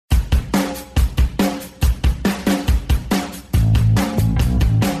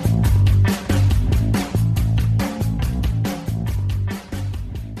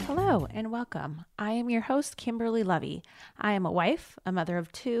welcome. I am your host, Kimberly Lovey. I am a wife, a mother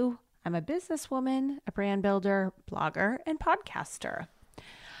of two. I'm a businesswoman, a brand builder, blogger, and podcaster.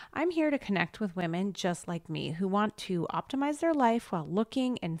 I'm here to connect with women just like me who want to optimize their life while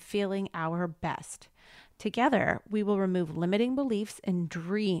looking and feeling our best. Together, we will remove limiting beliefs and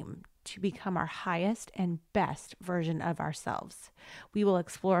dream to become our highest and best version of ourselves. We will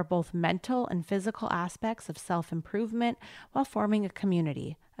explore both mental and physical aspects of self-improvement while forming a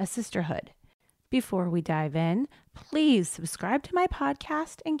community, a sisterhood. Before we dive in, please subscribe to my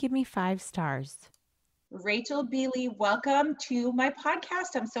podcast and give me 5 stars. Rachel Beeley, welcome to my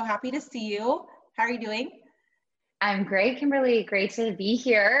podcast. I'm so happy to see you. How are you doing? I'm great, Kimberly. Great to be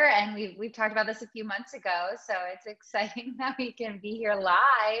here. And we've talked about this a few months ago, so it's exciting that we can be here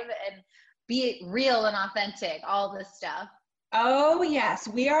live and be real and authentic, all this stuff. Oh yes,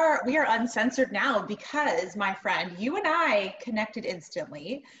 we are uncensored now because, my friend, you and I connected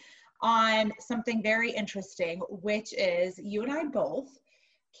instantly on something very interesting, which is you and I both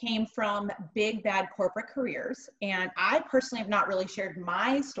came from big bad corporate careers, and I personally have not really shared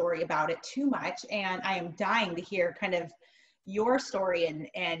my story about it too much, and I am dying to hear kind of your story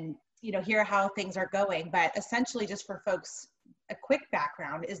and hear how things are going. But essentially, just for folks, a quick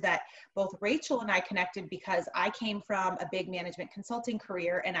background is that both Rachel and I connected because I came from a big management consulting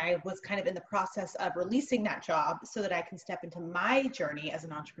career, and I was kind of in the process of releasing that job so that I can step into my journey as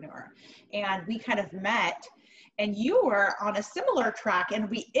an entrepreneur. And we kind of met, and you were on a similar track, and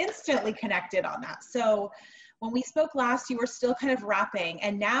we instantly connected on that. So when we spoke last, you were still kind of wrapping,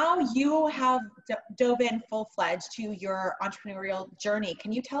 and now you have dove in full-fledged to your entrepreneurial journey.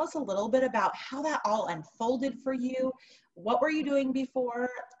 Can you tell us a little bit about how that all unfolded for you? What were you doing before?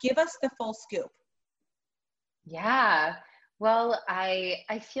 Give us the full scoop. Yeah. Well,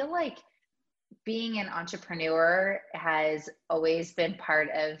 I feel like being an entrepreneur has always been part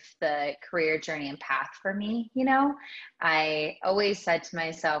of the career journey and path for me. I always said to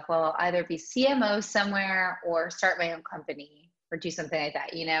myself, well, I'll either be CMO somewhere or start my own company or do something like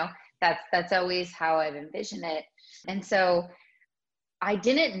that. That's always how I've envisioned it. And so I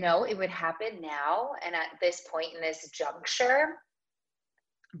didn't know it would happen now and at this point in this juncture,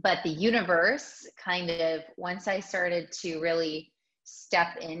 but the universe kind of, once I started to really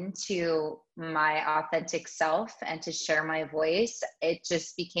step into my authentic self and to share my voice, it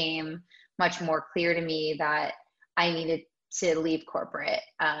just became much more clear to me that I needed to leave corporate.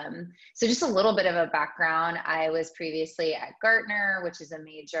 So just a little bit of a background. I was previously at Gartner, which is a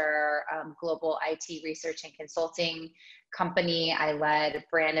major global IT research and consulting company. I led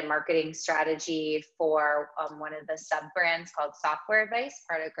brand and marketing strategy for one of the sub brands called Software Advice,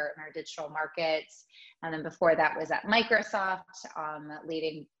 part of Gartner Digital Markets. And then before that was at Microsoft,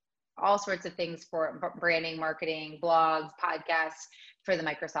 leading all sorts of things for branding, marketing, blogs, podcasts for the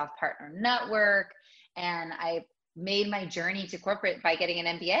Microsoft Partner Network. And I made my journey to corporate by getting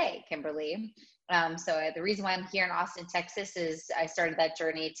an MBA, Kimberly. So the reason why I'm here in Austin, Texas is I started that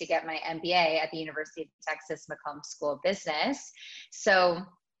journey to get my MBA at the University of Texas McCombs School of Business. So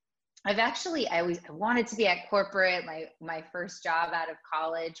I always wanted to be at corporate. My first job out of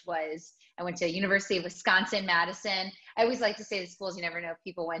college was, I went to University of Wisconsin-Madison. I always like to say the schools, you never know if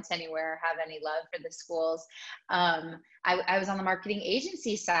people went anywhere or have any love for the schools. I was on the marketing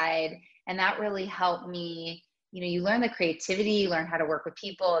agency side, and that really helped me. You learn the creativity, you learn how to work with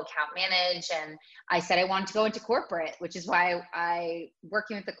people, account manage. And I said I wanted to go into corporate, which is why I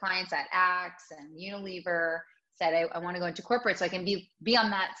working with the clients at Axe and Unilever, said I want to go into corporate so I can be on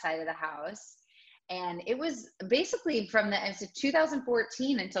that side of the house. And it was basically from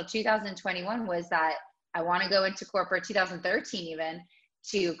 2014 until 2021 was that I want to go into corporate, 2013 even,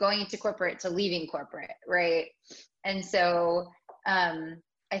 to going into corporate to leaving corporate, right? And so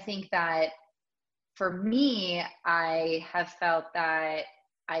I think that for me, I have felt that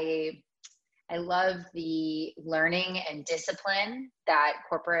I love the learning and discipline that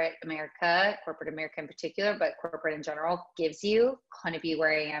corporate America in particular, but corporate in general gives you. Couldn't be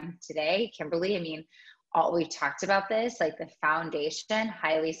where I am today, Kimberly. I mean, all we've talked about this, like the foundation,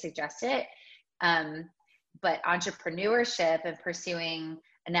 highly suggest it. But entrepreneurship and pursuing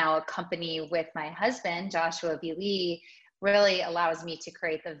now a company with my husband, Joshua B. Lee, really allows me to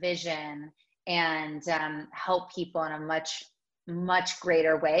create the vision and help people in a much, much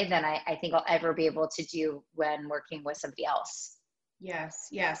greater way than I think I'll ever be able to do when working with somebody else. Yes.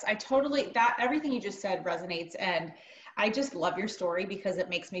 Everything you just said resonates. And I just love your story because it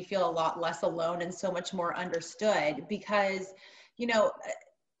makes me feel a lot less alone and so much more understood because,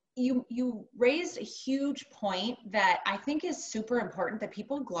 you raised a huge point that I think is super important that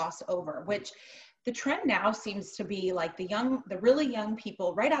people gloss over, which the trend now seems to be like the really young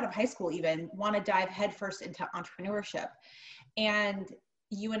people right out of high school even want to dive headfirst into entrepreneurship. And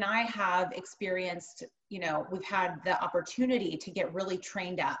you and I have experienced, we've had the opportunity to get really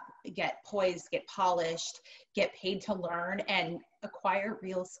trained up, get poised, get polished, get paid to learn, and acquire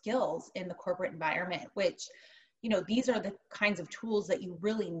real skills in the corporate environment, which, these are the kinds of tools that you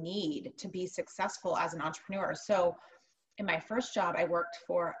really need to be successful as an entrepreneur. So in my first job, I worked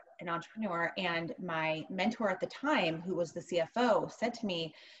for an entrepreneur, and my mentor at the time, who was the CFO, said to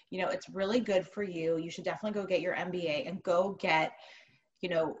me, it's really good for you. You should definitely go get your MBA and go get,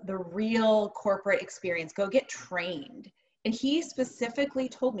 the real corporate experience, go get trained. And he specifically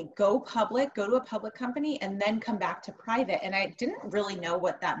told me, go public, go to a public company, and then come back to private. And I didn't really know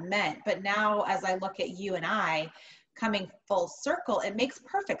what that meant. But now, as I look at you and I coming full circle, it makes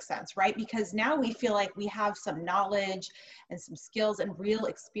perfect sense, right? Because now we feel like we have some knowledge and some skills and real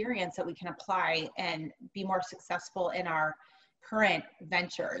experience that we can apply and be more successful in our current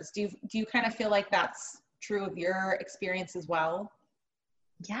ventures. Do you kind of feel like that's true of your experience as well?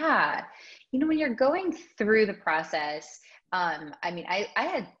 Yeah. When you're going through the process, I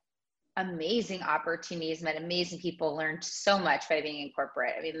had amazing opportunities, met amazing people, learned so much by being in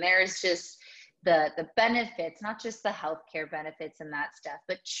corporate. There's just the benefits, not just the healthcare benefits and that stuff,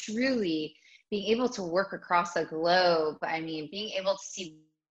 but truly being able to work across the globe. Being able to see,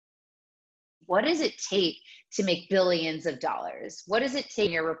 what does it take to make billions of dollars? What does it take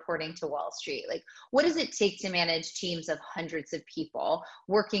when you're reporting to Wall Street? Like, what does it take to manage teams of hundreds of people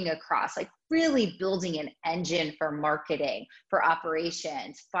working across, like really building an engine for marketing, for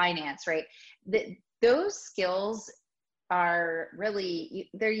operations, finance, right? Those skills are really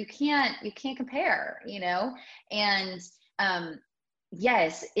there. You can't compare, and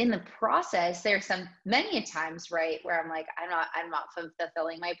yes, in the process, there's many times, right, where I'm like, I'm not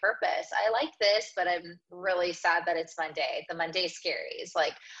fulfilling my purpose. I like this, but I'm really sad that it's Monday. The Monday scary is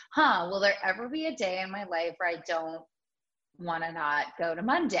like, will there ever be a day in my life where I don't want to not go to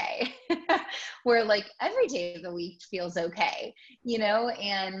Monday? Where like every day of the week feels okay,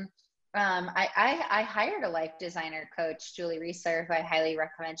 and I hired a life designer coach, Julie Riesler, who I highly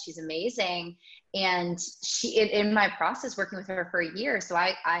recommend. She's amazing. And she, in my process working with her for a year, so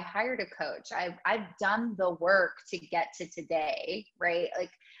I hired a coach. I've done the work to get to today, right?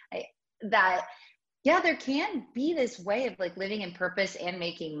 Like there can be this way of like living in purpose and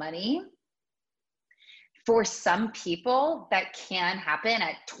making money. For some people, that can happen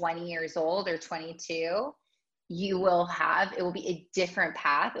at 20 years old or 22. It will be a different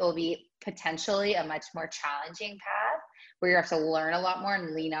path. It will be potentially a much more challenging path where you have to learn a lot more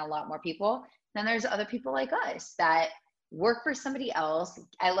and lean on a lot more people. Then there's other people like us that work for somebody else.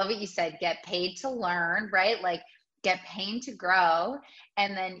 I love what you said, get paid to learn, right? Like get paid to grow.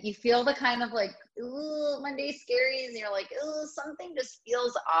 And then you feel the kind of like, ooh, Monday scaries, and you're like, ooh, something just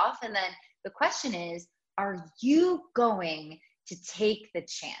feels off. And then the question is, are you going to take the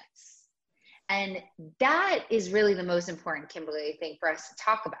chance? And that is really the most important, Kimberly, thing for us to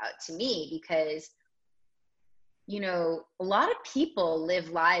talk about, to me, because, a lot of people live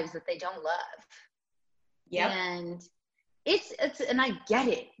lives that they don't love. Yeah. And and I get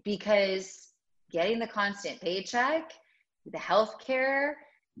it, because getting the constant paycheck, the healthcare,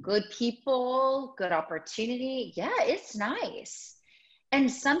 good people, good opportunity, yeah, it's nice.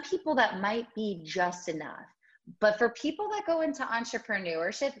 And some people that might be just enough. But for people that go into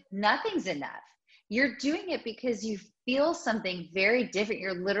entrepreneurship, nothing's enough. You're doing it because you feel something very different.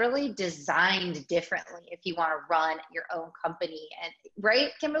 You're literally designed differently if you want to run your own company. And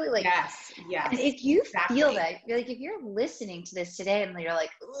right, Kimberly? Like, yes. And if you feel that, like if you're listening to this today and you're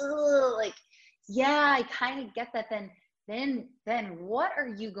like, oh, like, yeah, I kind of get that, then what are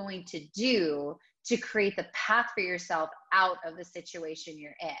you going to do to create the path for yourself out of the situation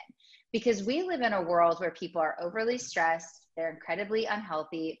you're in? Because we live in a world where people are overly stressed, they're incredibly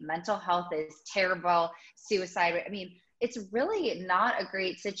unhealthy, mental health is terrible, suicide. It's really not a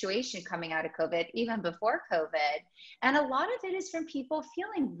great situation coming out of COVID, even before COVID. And a lot of it is from people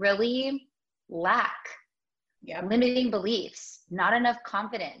feeling really limiting beliefs, not enough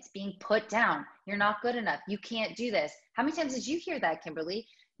confidence, being put down. You're not good enough. You can't do this. How many times did you hear that, Kimberly?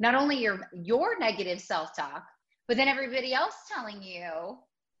 Not only your negative self-talk, but then everybody else telling you,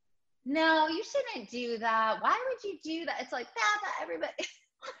 no, you shouldn't do that. Why would you do that? It's like that everybody.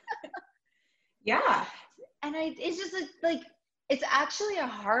 Yeah. And it's just like, it's actually a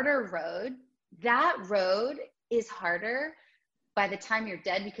harder road. That road is harder by the time you're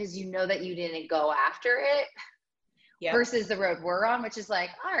dead, because you know that you didn't go after it. Yep. Versus the road we're on, which is like,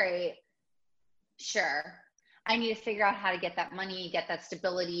 all right, sure, I need to figure out how to get that money, get that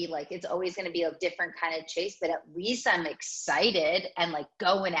stability. Like it's always going to be a different kind of chase, but at least I'm excited and like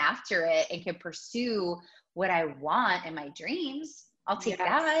going after it and can pursue what I want and my dreams. I'll take Yes.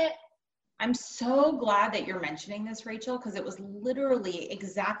 that. I'm so glad that you're mentioning this, Rachel, because it was literally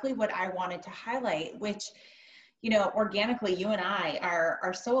exactly what I wanted to highlight, which, you know, organically, you and I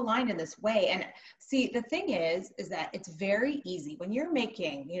are so aligned in this way. And see, the thing is that it's very easy when you're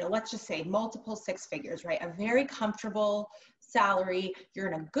making, you know, let's just say multiple six figures, right? A very comfortable salary, you're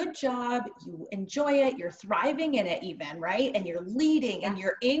in a good job, you enjoy it, you're thriving in it even, right? And you're leading and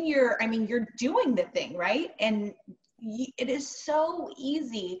you're in your, I mean, you're doing the thing, right? And it is so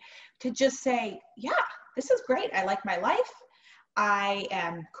easy to just say, yeah, this is great. I like my life. I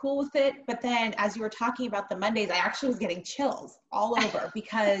am cool with it. But then as you were talking about the Mondays, I actually was getting chills all over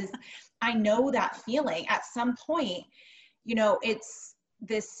because I know that feeling at some point, you know, it's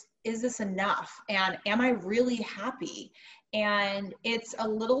this, is this enough? And am I really happy? And it's a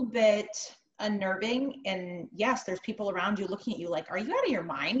little bit unnerving. And yes, there's people around you looking at you like, are you out of your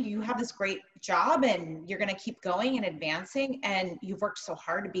mind? You have this great job and you're going to keep going and advancing and you've worked so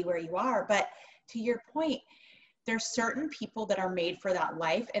hard to be where you are. But to your point, there's certain people that are made for that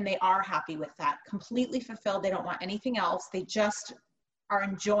life and they are happy with that, completely fulfilled. They don't want anything else. They just are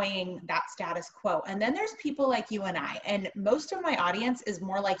enjoying that status quo. And then there's people like you and I, and most of my audience is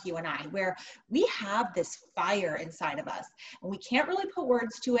more like you and I, where we have this fire inside of us and we can't really put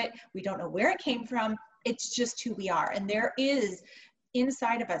words to it. We don't know where it came from. It's just who we are. And there is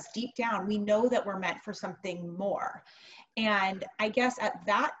inside of us, deep down, we know that we're meant for something more. And I guess at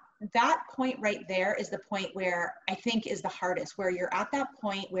that point right there is the point where I think is the hardest, where you're at that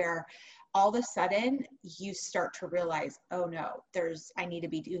point where all of a sudden you start to realize, oh no, I need to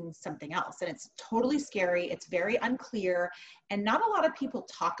be doing something else. And it's totally scary. It's very unclear. And not a lot of people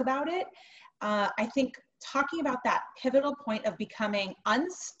talk about it. I think talking about that pivotal point of becoming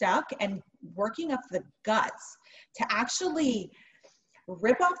unstuck and working up the guts to actually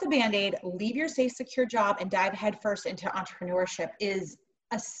rip off the Band-Aid, leave your safe, secure job and dive headfirst into entrepreneurship is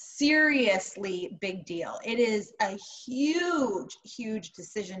a seriously big deal. It is a huge, huge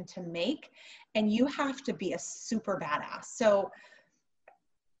decision to make, and you have to be a super badass. So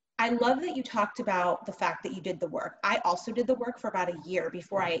I love that you talked about the fact that you did the work. I also did the work for about a year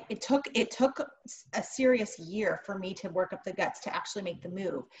before it took a serious year for me to work up the guts to actually make the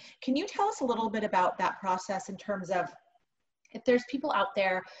move. Can you tell us a little bit about that process in terms of, if there's people out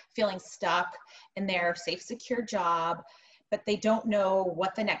there feeling stuck in their safe, secure job, but they don't know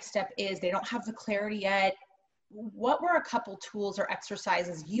what the next step is, they don't have the clarity yet, what were a couple tools or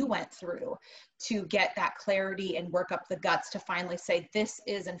exercises you went through to get that clarity and work up the guts to finally say, this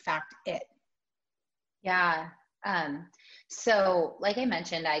is in fact it? Yeah. So like I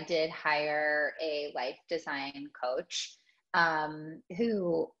mentioned, I did hire a life design coach,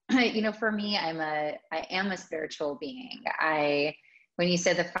 who, you know, for me, I am a spiritual being. When you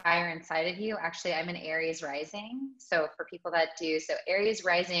said the fire inside of you, actually, I'm an Aries rising. So for people that do, so Aries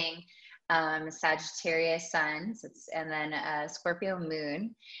rising, Sagittarius sun, and then Scorpio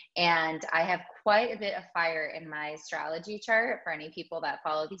moon. And I have quite a bit of fire in my astrology chart for any people that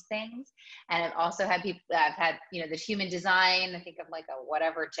follow these things. And I've also had people that have had, you know, the human design, I think of like a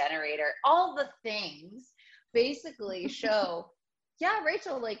whatever generator, all the things basically show, yeah,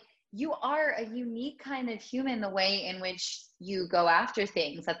 Rachel, like, you are a unique kind of human, the way in which you go after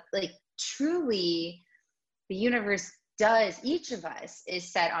things. That, like, truly the universe does, each of us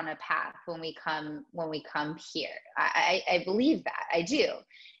is set on a path when we come here. I believe that, I do.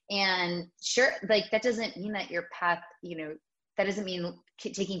 And sure, like, that doesn't mean that your path, you know, that doesn't mean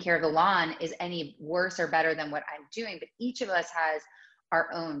taking care of the lawn is any worse or better than what I'm doing, but each of us has our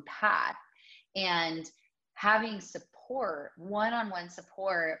own path. And having support, one-on-one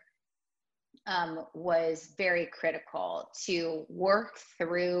support, was very critical to work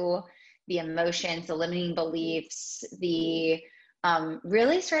through the emotions, the limiting beliefs, the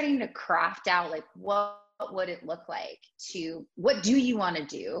really starting to craft out, like, what would it look like to, what do you want to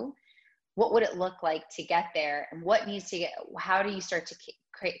do? What would it look like to get there? And what needs to get, how do you start to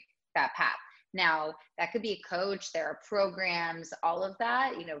create that path? Now, that could be a coach, there are programs, all of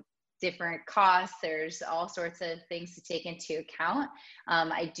that, you know, different costs. There's all sorts of things to take into account.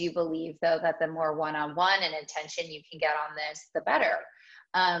 I do believe, though, that the more one-on-one and attention you can get on this, the better.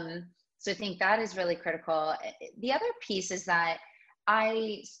 So I think that is really critical. The other piece is that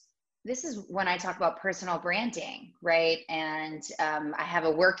this is when I talk about personal branding, right? And I have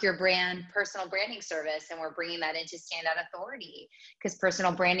a Work Your Brand personal branding service, and we're bringing that into Standout Authority, because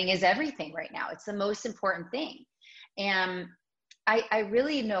personal branding is everything right now. It's the most important thing. And I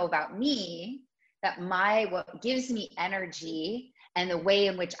really know about me what gives me energy and the way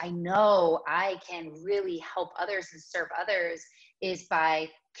in which I know I can really help others and serve others is by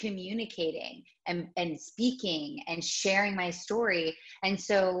communicating and speaking and sharing my story. And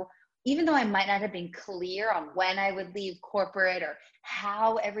so even though I might not have been clear on when I would leave corporate or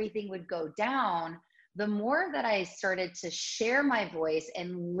how everything would go down, the more that I started to share my voice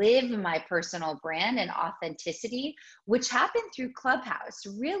and live my personal brand and authenticity, which happened through Clubhouse,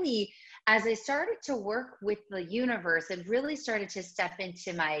 really, as I started to work with the universe and really started to step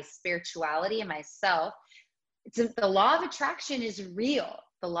into my spirituality and myself, the law of attraction is real.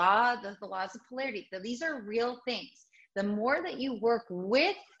 The laws of polarity, these are real things. The more that you work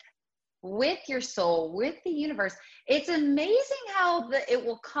with your soul, with the universe, it's amazing how it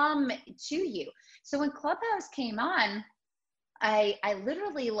will come to you. So when Clubhouse came on, I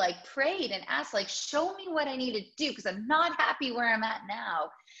literally like prayed and asked, like, show me what I need to do, because I'm not happy where I'm at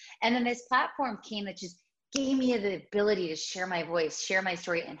now. And then this platform came that just gave me the ability to share my voice, share my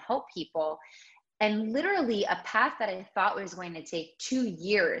story, and help people. And literally a path that I thought was going to take 2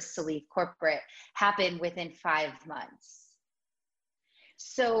 years to leave corporate happened within 5 months.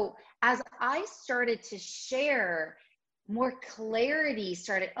 So as I started to share, more clarity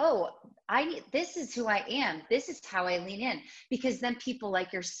started, this is who I am. This is how I lean in. Because then people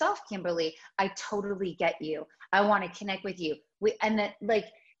like yourself, Kimberly, I totally get you. I want to connect with you. And then like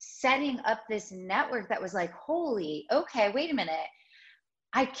setting up this network that was like, holy, okay, wait a minute.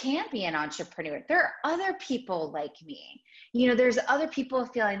 I can't be an entrepreneur. There are other people like me. There's other people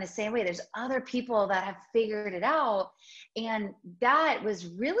feeling the same way. There's other people that have figured it out. And that was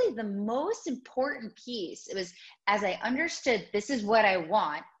really the most important piece. It was as I understood this is what I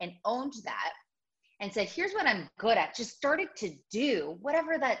want and owned that and said, here's what I'm good at. Just started to do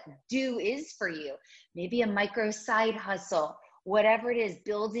whatever that do is for you. Maybe a micro side hustle, whatever it is,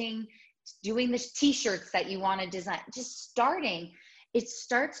 doing the t-shirts that you want to design, just starting. It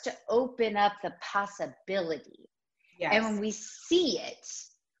starts to open up the possibility. Yes. And when we see it,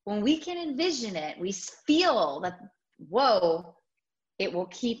 when we can envision it, we feel that, whoa, it will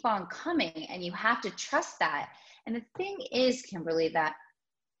keep on coming, and you have to trust that. And the thing is, Kimberly, that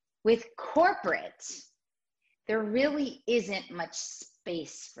with corporate, there really isn't much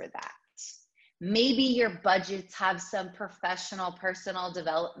space for that. Maybe your budgets have some professional, personal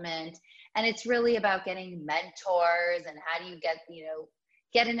development, and it's really about getting mentors and how do you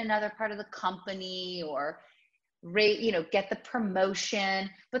get in another part of the company or get the promotion.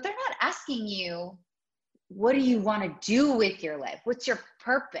 But they're not asking you, what do you want to do with your life? What's your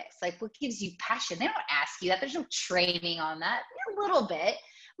purpose? Like, what gives you passion? They don't ask you that. There's no training on that. A little bit.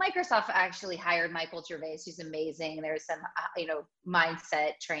 Microsoft actually hired Michael Gervais, who's amazing. There's some,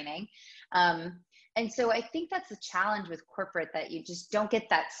 mindset training. And so I think that's the challenge with corporate, that you just don't get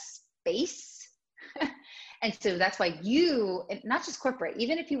that space. And so that's why not just corporate,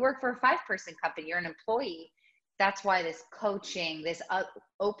 even if you work for a 5-person company, you're an employee. That's why this coaching, this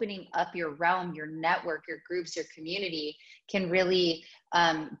opening up your realm, your network, your groups, your community can really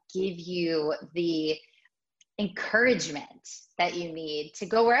give you the encouragement that you need to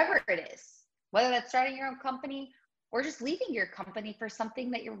go wherever it is, whether that's starting your own company or just leaving your company for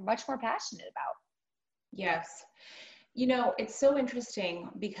something that you're much more passionate about. Yes. It's so interesting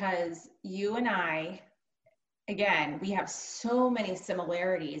because you and I, again, we have so many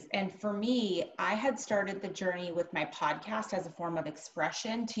similarities. And for me, I had started the journey with my podcast as a form of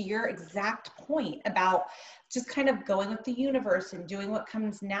expression, to your exact point about just kind of going with the universe and doing what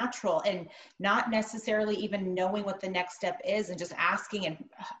comes natural and not necessarily even knowing what the next step is and just asking and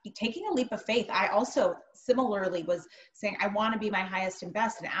taking a leap of faith. I also similarly was saying, I want to be my highest and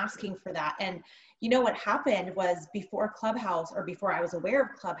best, and asking for that. And what happened was, before Clubhouse, or before I was aware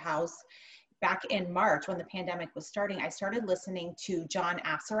of Clubhouse, back in March when the pandemic was starting, I started listening to John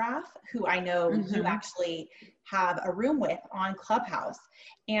Assaraf, who I know you actually have a room with on Clubhouse,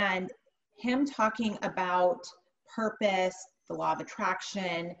 and him talking about purpose, the law of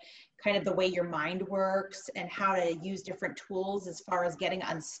attraction, kind of the way your mind works and how to use different tools as far as getting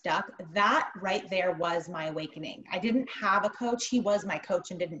unstuck. That right there was my awakening. I didn't have a coach. He was my coach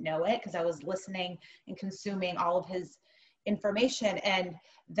and didn't know it, because I was listening and consuming all of his information. And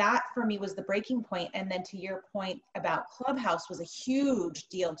that for me was the breaking point. And then to your point about Clubhouse was a huge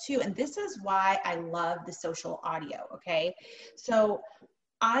deal too. And this is why I love the social audio. Okay. So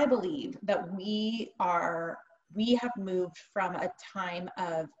I believe that we have moved from a time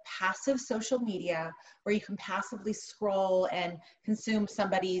of passive social media where you can passively scroll and consume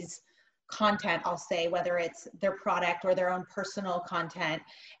somebody's content, I'll say, whether it's their product or their own personal content.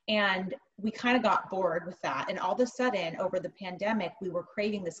 And we kind of got bored with that. And all of a sudden, over the pandemic, we were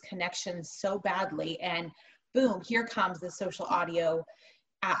craving this connection so badly. And boom, here comes the social audio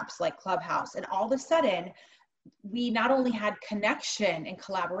apps like Clubhouse. And all of a sudden, we not only had connection and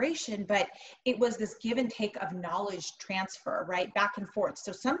collaboration, but it was this give and take of knowledge transfer, right? Back and forth.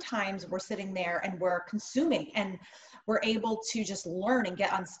 So sometimes we're sitting there and we're consuming and we're able to just learn and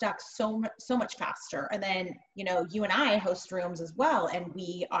get unstuck so much faster. And then, you know, you and I host rooms as well, and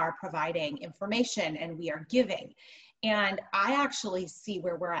we are providing information and we are giving. And I actually see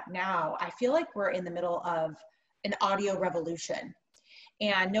where we're at now. I feel like we're in the middle of an audio revolution.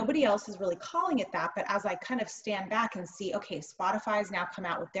 And nobody else is really calling it that. But as I kind of stand back and see, okay, Spotify's now come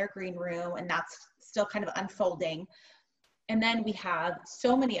out with their green room, and that's still kind of unfolding. And then we have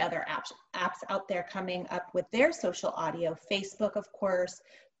so many other apps out there coming up with their social audio, Facebook, of course,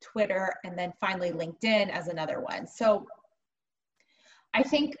 Twitter, and then finally LinkedIn as another one. So I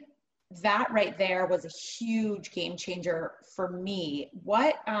think that right there was a huge game changer for me.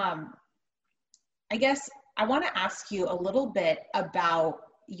 What, I guess, I want to ask you a little bit about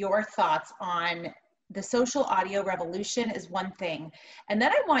your thoughts on the social audio revolution is one thing. And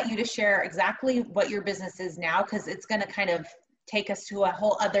then I want you to share exactly what your business is now, because it's going to kind of take us to a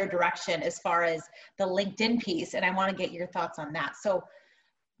whole other direction as far as the LinkedIn piece. And I want to get your thoughts on that. So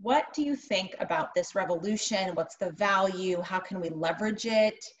what do you think about this revolution? What's the value? How can we leverage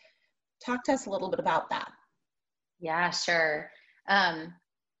it? Talk to us a little bit about that. Yeah, sure.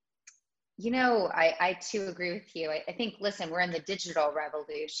 You know, I too agree with you. I think, listen, we're in the digital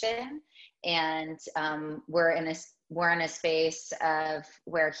revolution, and we're in a space of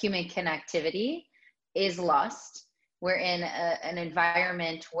where human connectivity is lost. We're in an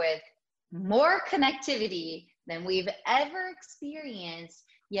environment with more connectivity than we've ever experienced,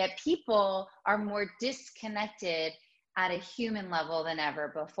 yet people are more disconnected at a human level than ever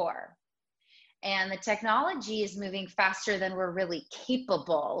before. And the technology is moving faster than we're really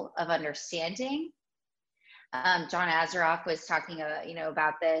capable of understanding. John Assaraf was talking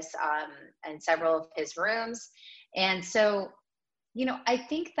about this in several of his rooms. And so, you know, I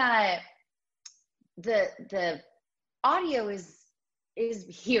think that the audio is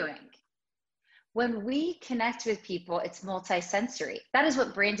hearing. When we connect with people, it's multisensory. That is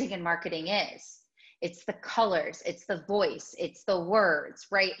what branding and marketing is. It's the colors, it's the voice, it's the words,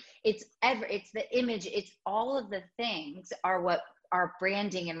 right? It's the image, it's all of the things are what are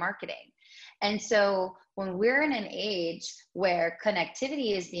branding and marketing. And so when we're in an age where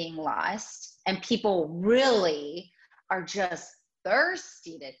connectivity is being lost and people really are just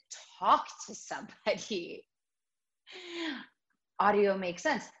thirsty to talk to somebody, audio makes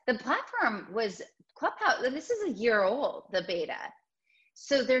sense. The platform was Clubhouse. This is a year old, the beta.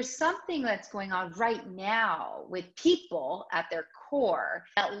 So there's something that's going on right now with people at their core,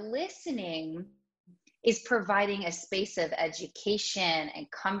 that listening is providing a space of education and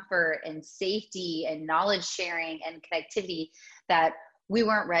comfort and safety and knowledge sharing and connectivity that we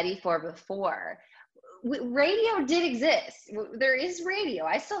weren't ready for before. Radio did exist. There is radio.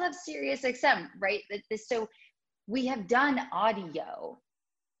 I still have Sirius XM, right? So we have done audio.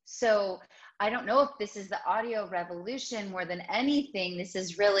 So I don't know if this is the audio revolution more than anything. This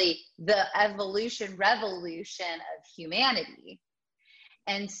is really the revolution of humanity.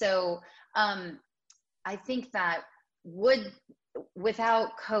 And so I think that without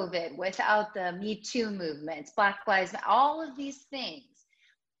COVID, without the Me Too movements, Black Lives Matter, all of these things,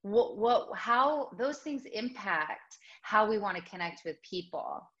 how those things impact how we want to connect with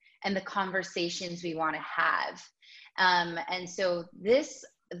people and the conversations we want to have. And so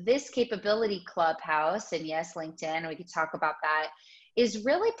this capability, Clubhouse, and yes, LinkedIn, we could talk about that, is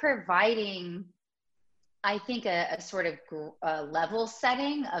really providing, I think, a sort of level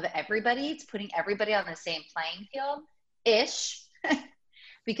setting of everybody. It's putting everybody on the same playing field-ish,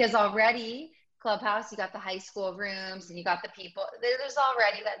 because already Clubhouse, you got the high school rooms and you got the people, there's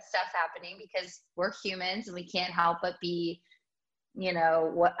already that stuff happening because we're humans and we can't help but be, you know,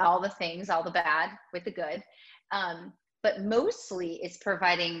 what all the things, all the bad with the good. But mostly it's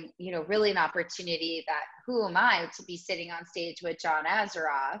providing, you know, really an opportunity that who am I to be sitting on stage with John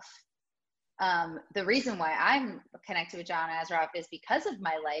Assaraf? The reason why I'm connected with John Assaraf is because of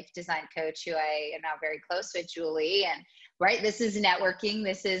my life design coach, who I am now very close with, Julie. And right, this is networking.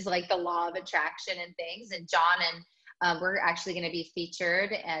 This is like the law of attraction and things. And John and we're actually going to be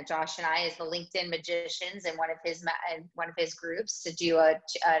featured, Josh and I, as the LinkedIn magicians in one of his groups to do a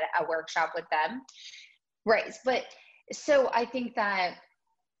workshop with them. Right, but so I think that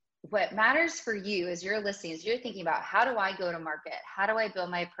what matters for you as you're listening, is you're thinking about, how do I go to market? How do I build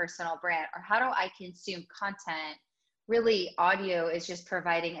my personal brand? Or how do I consume content? Really, audio is just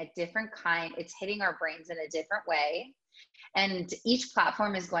providing a different kind. It's hitting our brains in a different way. And each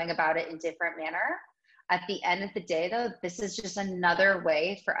platform is going about it in different manner. At the end of the day, though, this is just another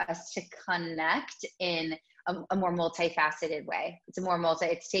way for us to connect in a more multifaceted way.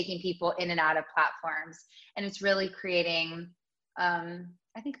 It's taking people in and out of platforms, and it's really creating,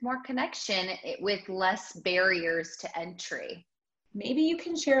 I think, more connection with less barriers to entry. Maybe you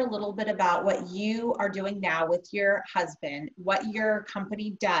can share a little bit about what you are doing now with your husband, what your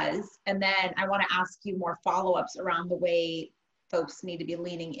company does, and then I want to ask you more follow-ups around the way folks need to be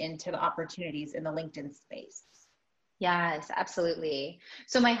leaning into the opportunities in the LinkedIn space. Yes, absolutely.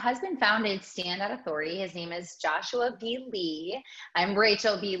 So my husband founded Standout Authority. His name is Joshua B. Lee. I'm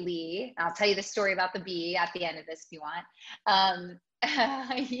Rachel B. Lee. I'll tell you the story about the B at the end of this if you want.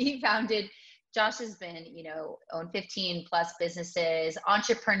 Josh has been, owned 15 plus businesses,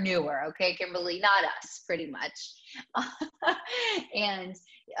 entrepreneur. Okay, Kimberly, not us, pretty much. And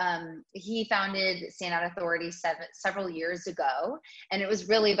he founded Standout Authority several years ago. And it was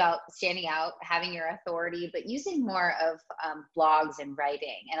really about standing out, having your authority, but using more of blogs and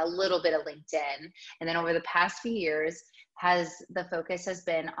writing and a little bit of LinkedIn. And then over the past few years, the focus has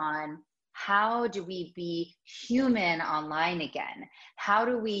been on, how do we be human online again? How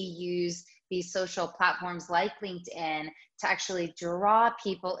do we use these social platforms like LinkedIn to actually draw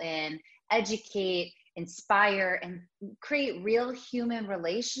people in, educate, inspire, and create real human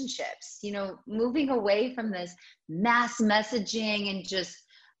relationships? Moving away from this mass messaging and just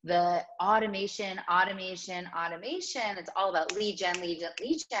the automation. It's all about lead gen,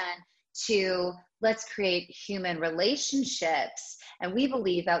 to let's create human relationships. And we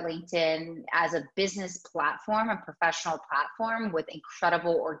believe that LinkedIn, as a business platform, a professional platform with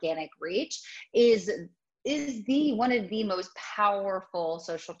incredible organic reach, is one of the most powerful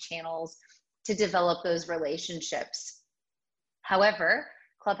social channels to develop those relationships. However,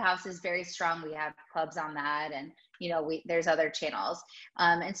 Clubhouse is very strong. We have clubs on that, and there's other channels.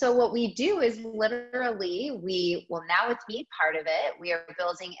 And so what we do is literally, now with me part of it, we are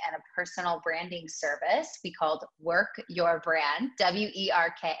building a personal branding service we called Work Your Brand,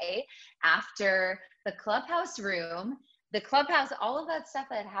 WERK, after the Clubhouse room. The Clubhouse, all of that stuff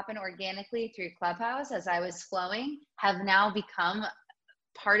that happened organically through Clubhouse as I was flowing, have now become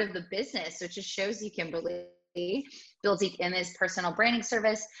part of the business. So it just shows you, Kimberly, building in this personal branding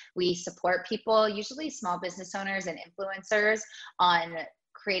service. We support people, usually small business owners and influencers, on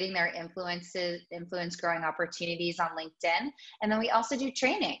creating their influence growing opportunities on LinkedIn. And then we also do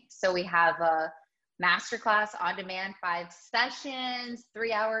training. So we have a masterclass on demand, 5 sessions,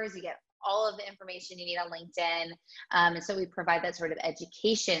 3 hours. You get all of the information you need on LinkedIn. And so we provide that sort of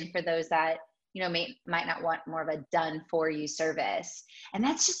education for those that might not want more of a done for you service. And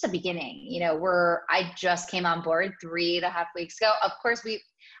that's just the beginning. I just came on board 3.5 weeks ago. Of course,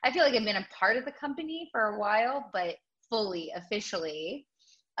 I feel like I've been a part of the company for a while, but fully, officially.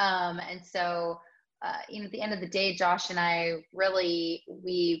 And so, at the end of the day, Josh and I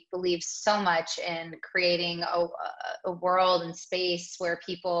we believe so much in creating a world and space where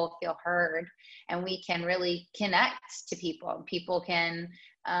people feel heard, and we can really connect to people. People can,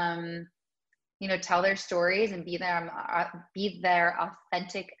 tell their stories and be their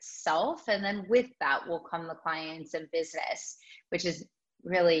authentic self. And then with that will come the clients and business, which is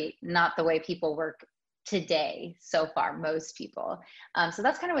really not the way people work today so far, most people. So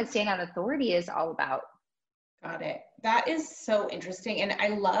that's kind of what Standout Authority is all about. Got it. That is so interesting. And I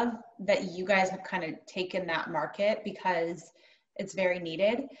love that you guys have kind of taken that market, because it's very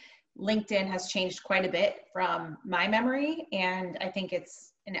needed. LinkedIn has changed quite a bit from my memory, and I think it's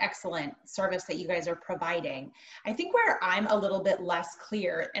an excellent service that you guys are providing. I think where I'm a little bit less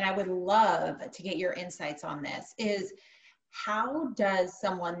clear, and I would love to get your insights on this, is how does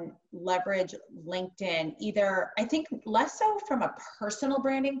someone leverage LinkedIn, either, I think less so from a personal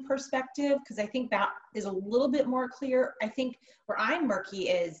branding perspective, because I think that is a little bit more clear. I think where I'm murky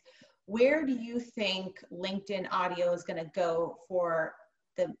is, where do you think LinkedIn audio is going to go for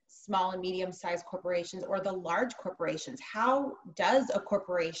the small and medium-sized corporations or the large corporations? How does a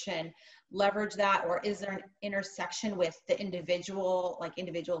corporation leverage that? Or is there an intersection with the individuals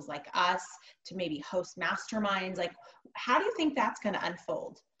like us to maybe host masterminds? Like, how do you think that's going to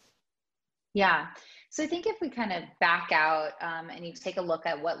unfold? Yeah. So I think if we kind of back out and you take a look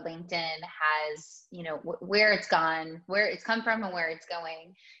at what LinkedIn has, where it's gone, where it's come from and where it's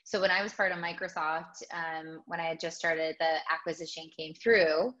going. So when I was part of Microsoft, when I had just started, the acquisition came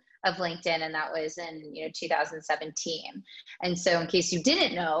through. of LinkedIn, and that was in 2017. And so, in case you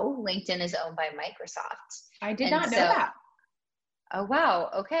didn't know, LinkedIn is owned by Microsoft. I did not know that. Oh wow!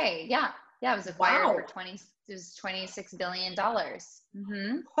 Okay, yeah, it was acquired Wow. for $26 billion.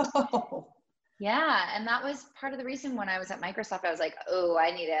 Mm-hmm. Oh. Yeah, and that was part of the reason when I was at Microsoft, I was like, oh,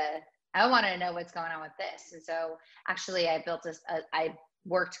 I want to know what's going on with this. And so actually I I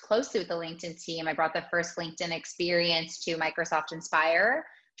worked closely with the LinkedIn team. I brought the first LinkedIn experience to Microsoft Inspire,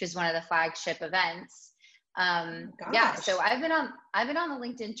 which is one of the flagship events. Yeah, so I've been on the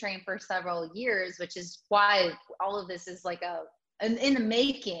LinkedIn train for several years, which is why all of this is like in the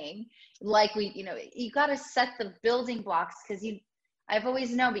making. Like you got to set the building blocks, because I've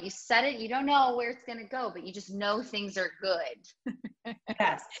always known, but you set it, you don't know where it's going to go, but you just know things are good.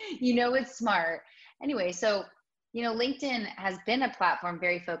 Yes. It's smart. Anyway, so, LinkedIn has been a platform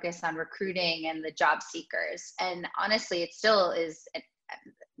very focused on recruiting and the job seekers. And honestly, it still is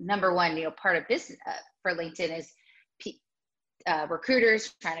number one, part of business for LinkedIn is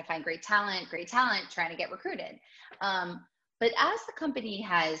recruiters trying to find great talent trying to get recruited. But as the company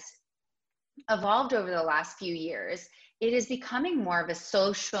has evolved over the last few years, it is becoming more of a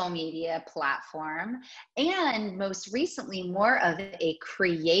social media platform, and most recently, more of a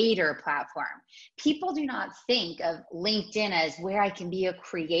creator platform. People do not think of LinkedIn as where I can be a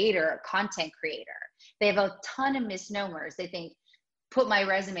creator, a content creator. They have a ton of misnomers. They think, put my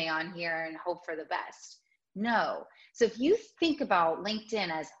resume on here and hope for the best. No. So if you think about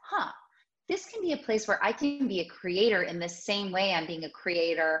LinkedIn as, this can be a place where I can be a creator in the same way I'm being a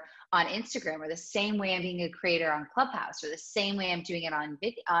creator on Instagram, or the same way I'm being a creator on Clubhouse, or the same way I'm doing it on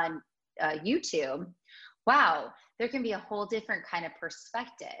YouTube. Wow, there can be a whole different kind of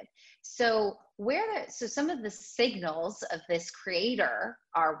perspective. So some of the signals of this creator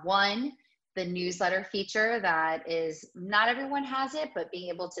are, one, the newsletter feature that is, not everyone has it, but being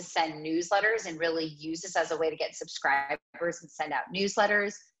able to send newsletters and really use this as a way to get subscribers and send out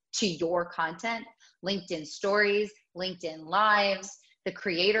newsletters to your content. LinkedIn stories, LinkedIn lives, the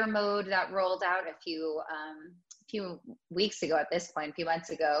creator mode that rolled out a few weeks ago, at this point, a few months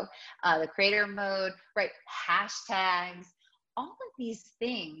ago, the creator mode, right? Hashtags, all of these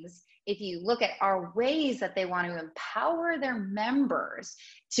things, if you look at, are ways that they want to empower their members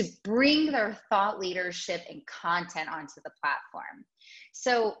to bring their thought leadership and content onto the platform.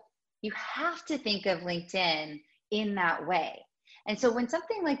 So you have to think of LinkedIn in that way. And so when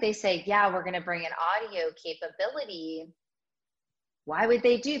something like they say, yeah, we're going to bring an audio capability, why would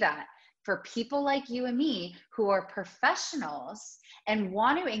they do that? For people like you and me who are professionals and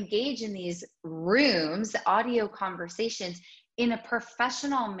want to engage in these rooms, audio conversations, in a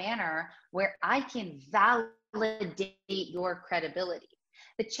professional manner where I can validate your credibility.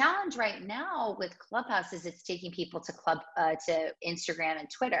 The challenge right now with Clubhouse is it's taking people to Instagram and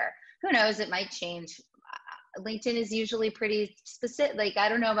Twitter. Who knows, it might change. LinkedIn is usually pretty specific. Like, I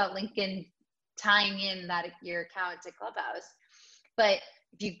don't know about LinkedIn tying in your account to Clubhouse, but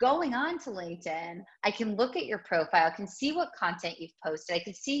if you're going on to LinkedIn, I can look at your profile, I can see what content you've posted, I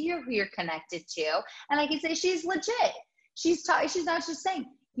can see who you're connected to, and I can say she's legit. She's not just saying.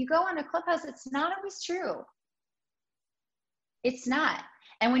 You go on a Clubhouse, it's not always true. It's not.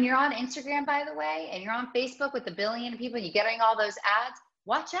 And when you're on Instagram, by the way, and you're on Facebook with 1 billion people, and you're getting all those ads,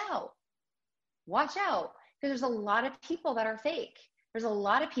 watch out. Watch out, because there's a lot of people that are fake. There's a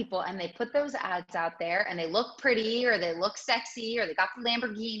lot of people, and they put those ads out there, and they look pretty, or they look sexy, or they got the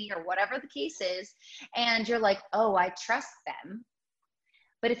Lamborghini, or whatever the case is, and you're like, oh, I trust them.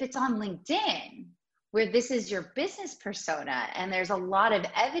 But if it's on LinkedIn, where this is your business persona, and there's a lot of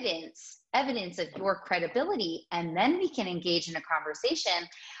evidence of your credibility, and then we can engage in a conversation,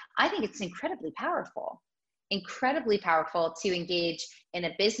 I think it's incredibly powerful to engage in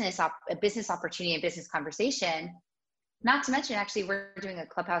a business opportunity, a business conversation. Not to mention, actually, we're doing a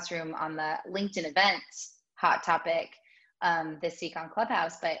Clubhouse room on the LinkedIn events hot topic this week on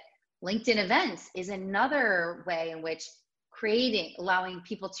Clubhouse, but LinkedIn events is another way in which allowing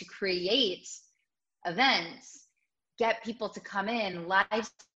people to create events, get people to come in live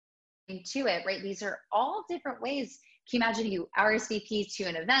to it, right? These are all different ways. Can you imagine you RSVP to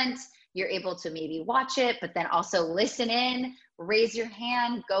an event, you're able to maybe watch it, but then also listen in, raise your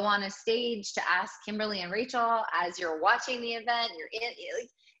hand, go on a stage to ask Kimberly and Rachel as you're watching the event.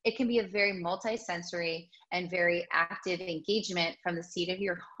 It can be a very multi-sensory and very active engagement from the seat of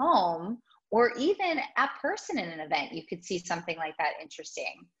your home, or even a person in an event. You could see something like that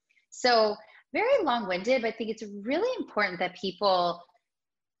interesting. So very long-winded, but I think it's really important that people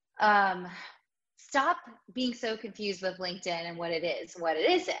stop being so confused with LinkedIn and what it is and what it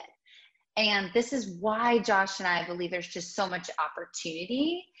isn't. And this is why Josh and I believe there's just so much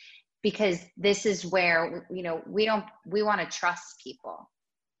opportunity because this is where, we want to trust people.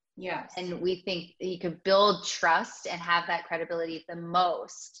 Yes. And we think you could build trust and have that credibility the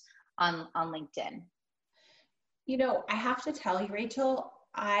most on LinkedIn. I have to tell you, Rachel,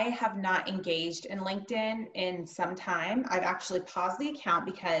 I have not engaged in LinkedIn in some time. I've actually paused the account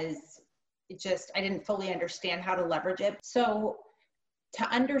because I didn't fully understand how to leverage it. So to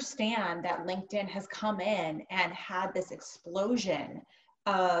understand that LinkedIn has come in and had this explosion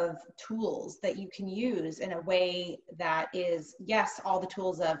of tools that you can use in a way that is, yes, all the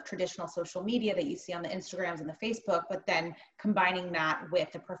tools of traditional social media that you see on the Instagrams and the Facebook, but then combining that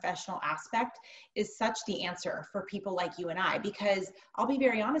with the professional aspect is such the answer for people like you and I. Because I'll be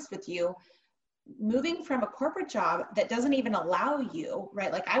very honest with you, moving from a corporate job that doesn't even allow you,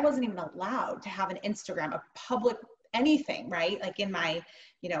 right? Like I wasn't even allowed to have an Instagram, a public anything, right? Like in my,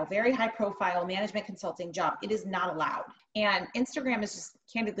 very high profile management consulting job, it is not allowed. And Instagram is just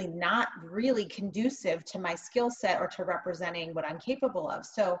candidly not really conducive to my skill set or to representing what I'm capable of.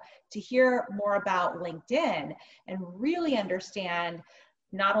 So to hear more about LinkedIn and really understand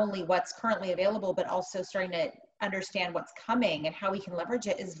not only what's currently available, but also starting to understand what's coming and how we can leverage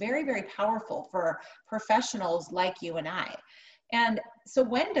it is very, very powerful for professionals like you and I. And so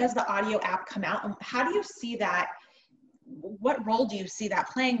when does the audio app come out? And how do you see that? What role do you see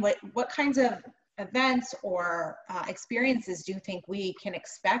that playing? What kinds of events or experiences do you think we can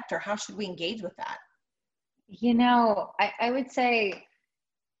expect, or how should we engage with that? I would say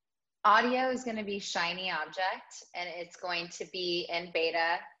audio is going to be shiny object, and it's going to be in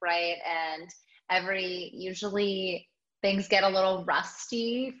beta, right? And usually things get a little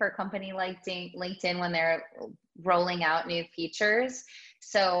rusty for a company like LinkedIn when they're rolling out new features.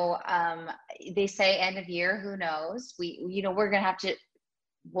 So they say end of year, who knows? We're going to have to,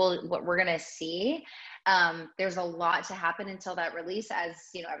 what we're going to see. There's a lot to happen until that release, as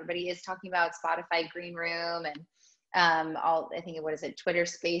everybody is talking about Spotify Green Room and Twitter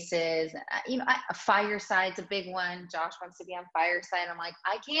Spaces, Fireside's a big one. Josh wants to be on Fireside. I'm like,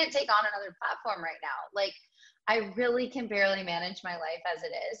 I can't take on another platform right now. Like, I really can barely manage my life as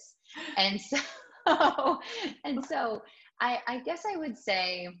it is. And so I guess I would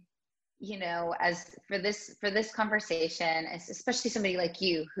say, as for this conversation, especially somebody like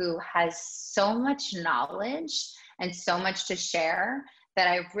you who has so much knowledge and so much to share, that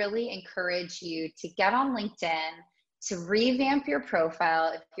I really encourage you to get on LinkedIn, to revamp your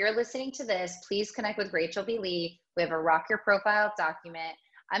profile. If you're listening to this, please connect with Rachel B. Lee. We have a Rock Your Profile document.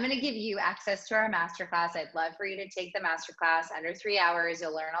 I'm going to give you access to our masterclass. I'd love for you to take the masterclass under 3 hours.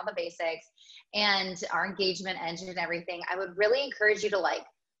 You'll learn all the basics and our engagement engine and everything. I would really encourage you to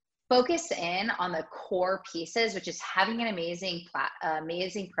focus in on the core pieces, which is having an amazing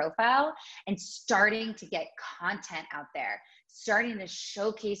profile and starting to get content out there, starting to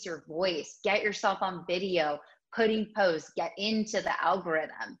showcase your voice, get yourself on video, putting posts, get into the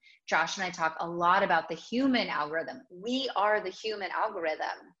algorithm. Josh and I talk a lot about the human algorithm. We are the human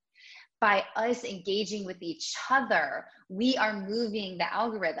algorithm. By us engaging with each other, we are moving the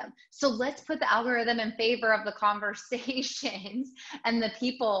algorithm. So let's put the algorithm in favor of the conversations and the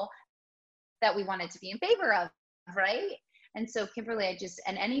people that we want it to be in favor of, right? And so Kimberly,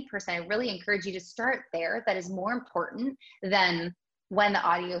 and any person, I really encourage you to start there. That is more important than when the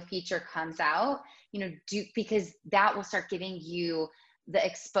audio feature comes out, because that will start giving you the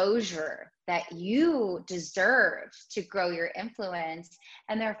exposure that you deserve to grow your influence,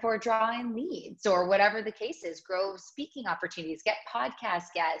 and therefore draw in leads or whatever the case is, grow speaking opportunities, get podcast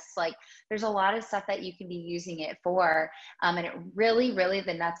guests. There's a lot of stuff that you can be using it for. And it really, really,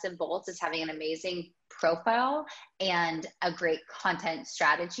 the nuts and bolts is having an amazing profile and a great content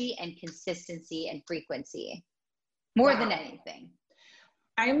strategy and consistency and frequency more than anything.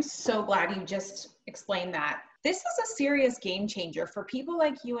 I'm so glad you just explained that. This is a serious game changer for people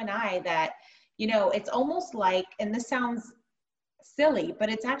like you and I that, it's almost like, and this sounds silly, but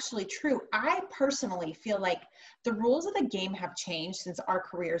it's actually true. I personally feel like the rules of the game have changed since our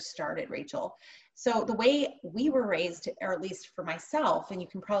careers started, Rachel. So the way we were raised, or at least for myself, and you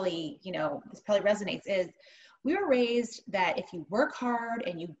can probably, this probably resonates, is we were raised that if you work hard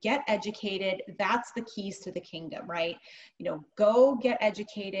and you get educated, that's the keys to the kingdom, right? Go get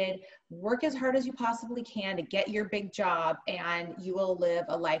educated, work as hard as you possibly can to get your big job, and you will live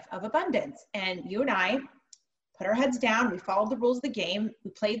a life of abundance. And you and I put our heads down, we followed the rules of the game, we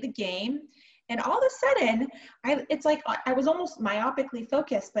played the game, and all of a sudden, it's like I was almost myopically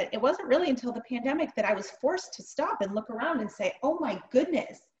focused, but it wasn't really until the pandemic that I was forced to stop and look around and say, oh my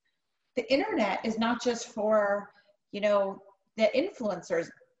goodness, the internet is not just for, the influencers.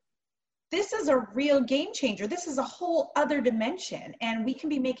 this is a real game changer. This is a whole other dimension, and we can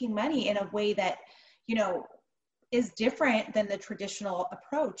be making money in a way that, you know, is different than the traditional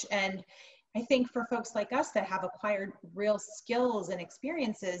approach. And I think for folks like us that have acquired real skills and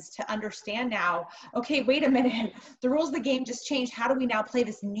experiences to understand now, okay, wait a minute, the rules of the game just changed. How do we now play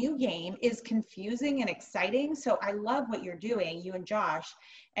this new game is confusing and exciting. So I love what you're doing, you and Josh,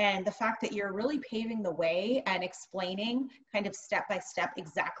 and the fact that you're really paving the way and explaining kind of step by step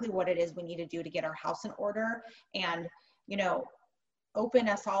exactly what it is we need to do to get our house in order and, you know, open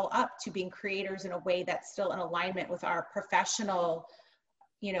us all up to being creators in a way that's still in alignment with our professional,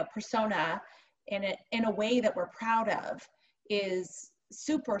 you know, persona in a way that we're proud of is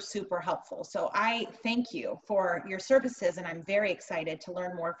super, super helpful. So I thank you for your services, and I'm very excited to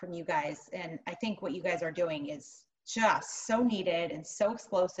learn more from you guys. And I think what you guys are doing is just so needed and so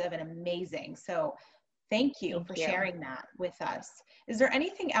explosive and amazing. So thank you for sharing that with us. Is there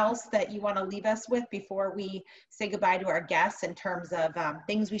anything else that you want to leave us with before we say goodbye to our guests in terms of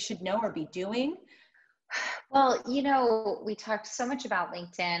things we should know or be doing? Well, you know, we talked so much about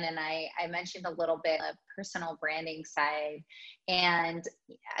LinkedIn, and I mentioned a little bit of personal branding side. And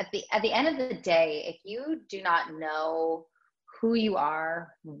at the end of the day, if you do not know who you are,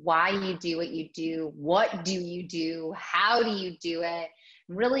 why you do what you do, what do you do, how do you do it,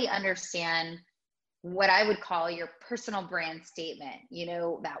 really understand what I would call your personal brand statement, you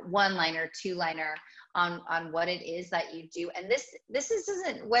know, that one-liner, two-liner on what it is that you do. And this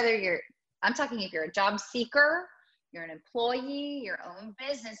isn't whether I'm talking if you're a job seeker, you're an employee, your own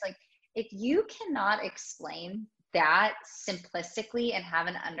business, like if you cannot explain that simplistically and have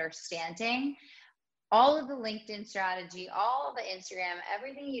an understanding, all of the LinkedIn strategy, all of the Instagram,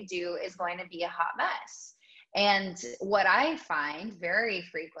 everything you do is going to be a hot mess. And what I find very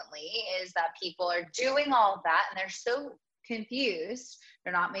frequently is that people are doing all of that and they're so confused.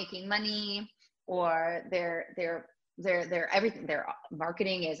 They're not making money, or they're everything, their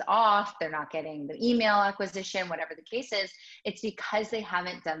marketing is off. They're not getting the email acquisition, whatever the case is. It's because they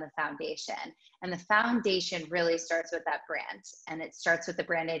haven't done the foundation. And the foundation really starts with that brand, and it starts with the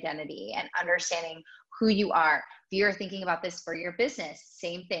brand identity and understanding who you are. If you're thinking about this for your business,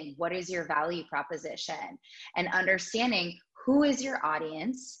 same thing. What is your value proposition? And understanding who is your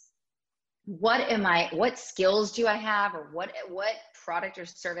audience? What skills do I have, or what product or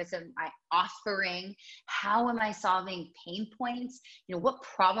service am I offering? How am I solving pain points? You know, what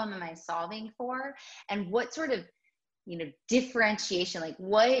problem am I solving for? And what sort of, you know, differentiation, like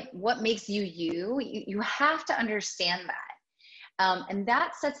what makes you have to understand that. And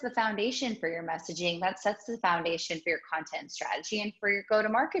that sets the foundation for your messaging. That sets the foundation for your content strategy and for your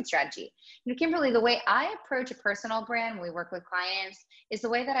go-to-market strategy. You know, Kimberly, the way I approach a personal brand when we work with clients is the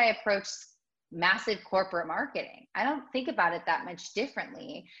way that I approach massive corporate marketing. I don't think about it that much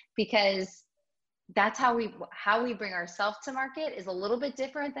differently, because that's how we bring ourselves to market is a little bit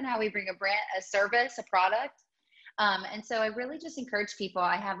different than how we bring a brand, a service, a product. And so I really just encourage people.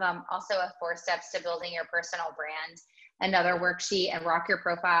 I have also a 4 steps to building your personal brand, another worksheet, and Rock Your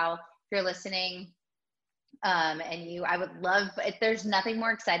Profile. If you're listening, I would love, if there's nothing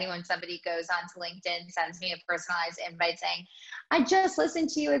more exciting when somebody goes onto LinkedIn, sends me a personalized invite saying, I just listened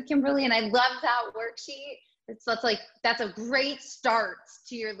to you with Kimberly and I love that worksheet. That's a great start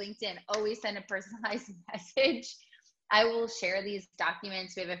to your LinkedIn. Always send a personalized message. I will share these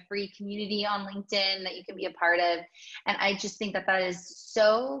documents. We have a free community on LinkedIn that you can be a part of. And I just think that that is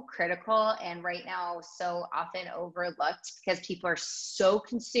so critical, and right now so often overlooked, because people are so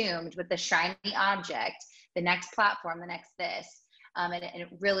consumed with the shiny object, the next platform, the next this. And it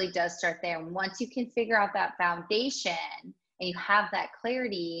really does start there. And once you can figure out that foundation and you have that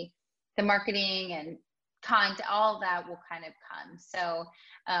clarity, the marketing and content, all of that will kind of come. So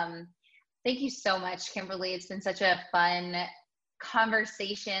thank you so much, Kimberly. It's been such a fun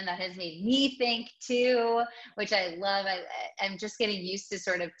conversation that has made me think too, which I love. I'm just getting used to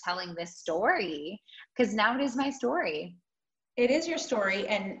sort of telling this story, because now it is my story. It is your story,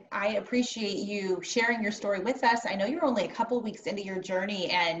 and I appreciate you sharing your story with us. I know you're only a couple weeks into your journey,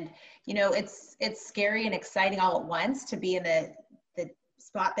 and you know it's scary and exciting all at once to be in the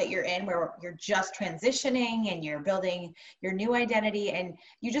spot that you're in, where you're just transitioning and you're building your new identity, and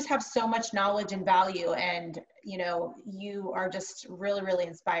you just have so much knowledge and value, and you know you are just really, really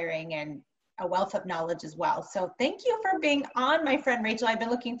inspiring and a wealth of knowledge as well. So thank you for being on, my friend Rachel. I've been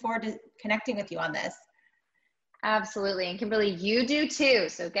looking forward to connecting with you on this. Absolutely. And Kimberly, you do too.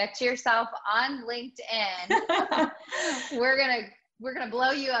 So get yourself on LinkedIn. We're going to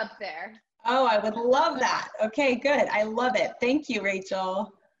blow you up there. Oh, I would love that. Okay, good. I love it. Thank you,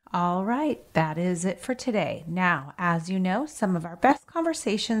 Rachel. All right, that is it for today. Now, as you know, some of our best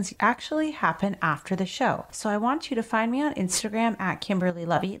conversations actually happen after the show. So I want you to find me on Instagram at Kimberly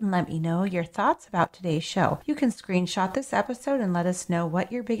Lovey and let me know your thoughts about today's show. You can screenshot this episode and let us know what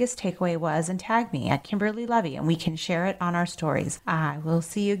your biggest takeaway was and tag me at Kimberly Lovey and we can share it on our stories. I will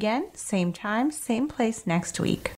see you again, same time, same place next week.